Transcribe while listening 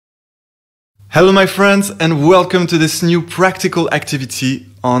Hello my friends, and welcome to this new practical activity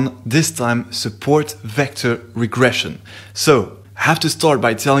on, this time, support vector regression. So, I have to start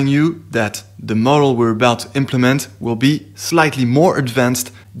by telling you that the model we're about to implement will be slightly more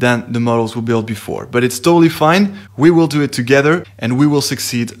advanced than the models we built before. But it's totally fine, we will do it together and we will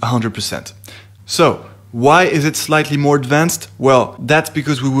succeed 100%. So, why is it slightly more advanced? Well, that's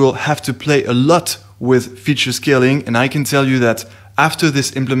because we will have to play a lot with feature scaling, and I can tell you that after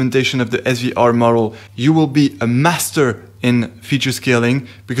this implementation of the SVR model, you will be a master in feature scaling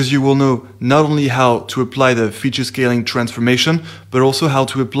because you will know not only how to apply the feature scaling transformation, but also how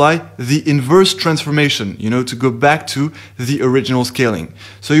to apply the inverse transformation, to go back to the original scaling.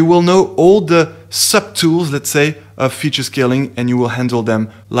 So you will know all the sub-tools, let's say, of feature scaling, and you will handle them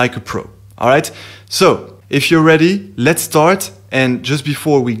like a pro. All right? So if you're ready, let's start. And just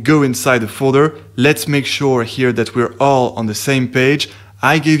before we go inside the folder, let's make sure here that we're all on the same page.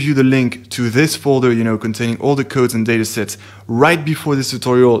 I gave you the link to this folder, containing all the codes and datasets right before this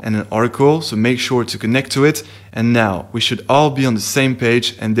tutorial and an article, so make sure to connect to it. And now we should all be on the same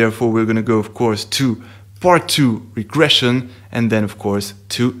page, and therefore we're going to go, of course, to part 2, regression, and then, of course,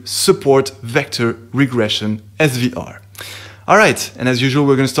 to support vector regression, SVR. All right, and as usual,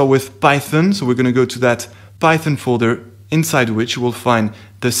 we're going to start with Python, so we're going to go to that Python folder, inside which you will find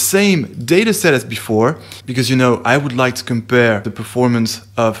the same data set as before, because I would like to compare the performance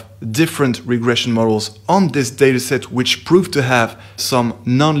of different regression models on this data set, which proved to have some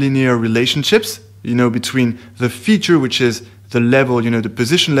nonlinear relationships, between the feature, which is the level, the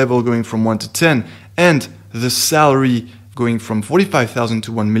position level going from 1 to 10, and the salary going from $45,000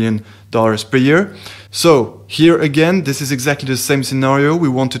 to $1 million per year. So here again, this is exactly the same scenario. We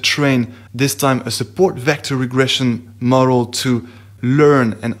want to train this time a support vector regression model to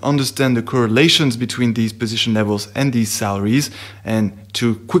learn and understand the correlations between these position levels and these salaries. And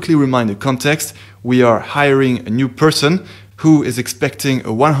to quickly remind the context, we are hiring a new person who is expecting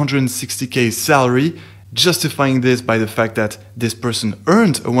a 160K salary, justifying this by the fact that this person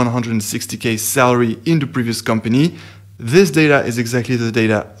earned a 160K salary in the previous company. This data is exactly the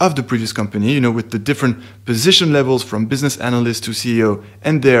data of the previous company, with the different position levels from business analyst to CEO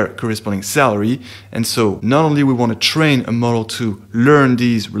and their corresponding salary. And so not only we want to train a model to learn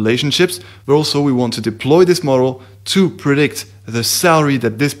these relationships, but also we want to deploy this model to predict the salary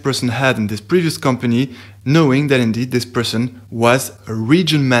that this person had in this previous company, knowing that indeed this person was a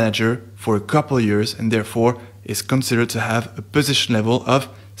region manager for a couple of years and therefore is considered to have a position level of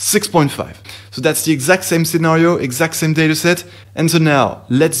 6.5. So that's the exact same scenario, exact same data set. And so now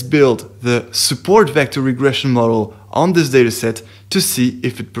let's build the support vector regression model on this data set to see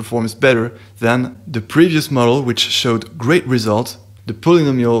if it performs better than the previous model, which showed great results, the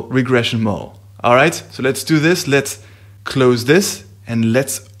polynomial regression model. All right, so let's do this. Let's close this and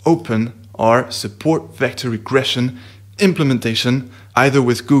let's open our support vector regression implementation, either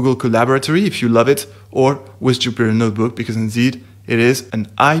with Google Collaboratory, if you love it, or with Jupyter Notebook, because indeed it is an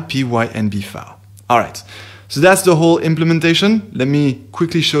IPYNB file. All right, so that's the whole implementation. Let me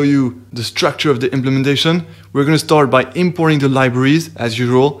quickly show you the structure of the implementation. We're going to start by importing the libraries as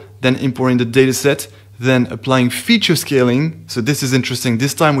usual, then importing the dataset, then applying feature scaling. So this is interesting.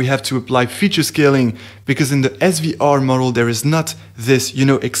 This time we have to apply feature scaling because in the SVR model there is not this,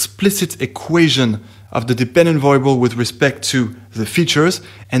 explicit equation of the dependent variable with respect to the features,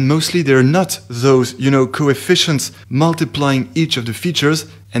 and mostly they're not those, coefficients multiplying each of the features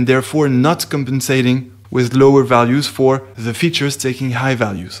and therefore not compensating with lower values for the features taking high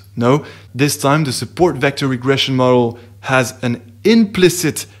values. No, this time the support vector regression model has an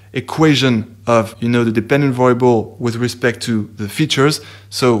implicit equation of, the dependent variable with respect to the features,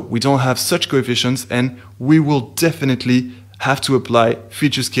 so we don't have such coefficients, and we will definitely have to apply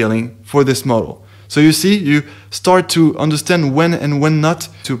feature scaling for this model. So you see, you start to understand when and when not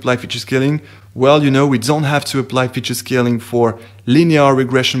to apply feature scaling. Well, we don't have to apply feature scaling for linear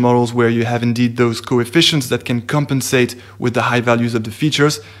regression models where you have indeed those coefficients that can compensate with the high values of the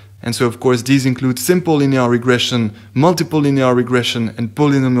features. And so, of course, these include simple linear regression, multiple linear regression, and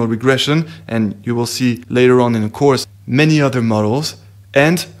polynomial regression. And you will see later on in the course many other models.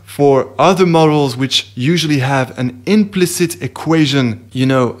 And for other models which usually have an implicit equation,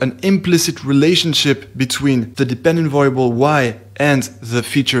 an implicit relationship between the dependent variable y and the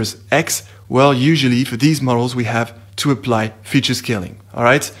features x, well, usually for these models we have to apply feature scaling. All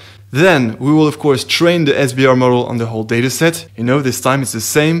right? Then we will, of course, train the SVR model on the whole dataset. This time it's the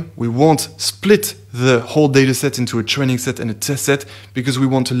same. We won't split the whole dataset into a training set and a test set because we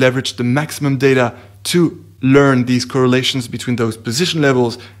want to leverage the maximum data to learn these correlations between those position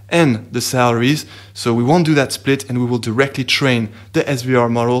levels and the salaries. So we won't do that split, and we will directly train the SVR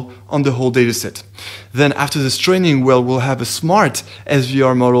model on the whole dataset. Then after this training, well, we'll have a smart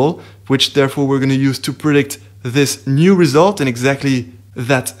SVR model, which therefore we're going to use to predict this new result and exactly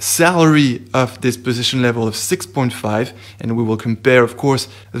that salary of this position level of 6.5. And we will compare, of course,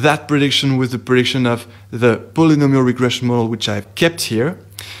 that prediction with the prediction of the polynomial regression model, which I've kept here.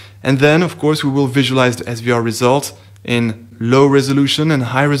 And then, of course, we will visualize the SVR result in low resolution and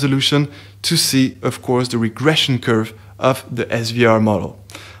high resolution to see, of course, the regression curve of the SVR model.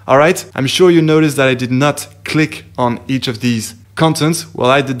 All right, I'm sure you noticed that I did not click on each of these contents. Well,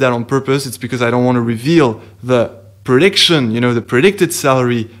 I did that on purpose. It's because I don't want to reveal the prediction, the predicted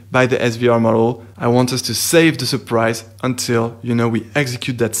salary by the SVR model. I want us to save the surprise until, we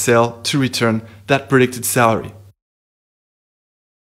execute that cell to return that predicted salary.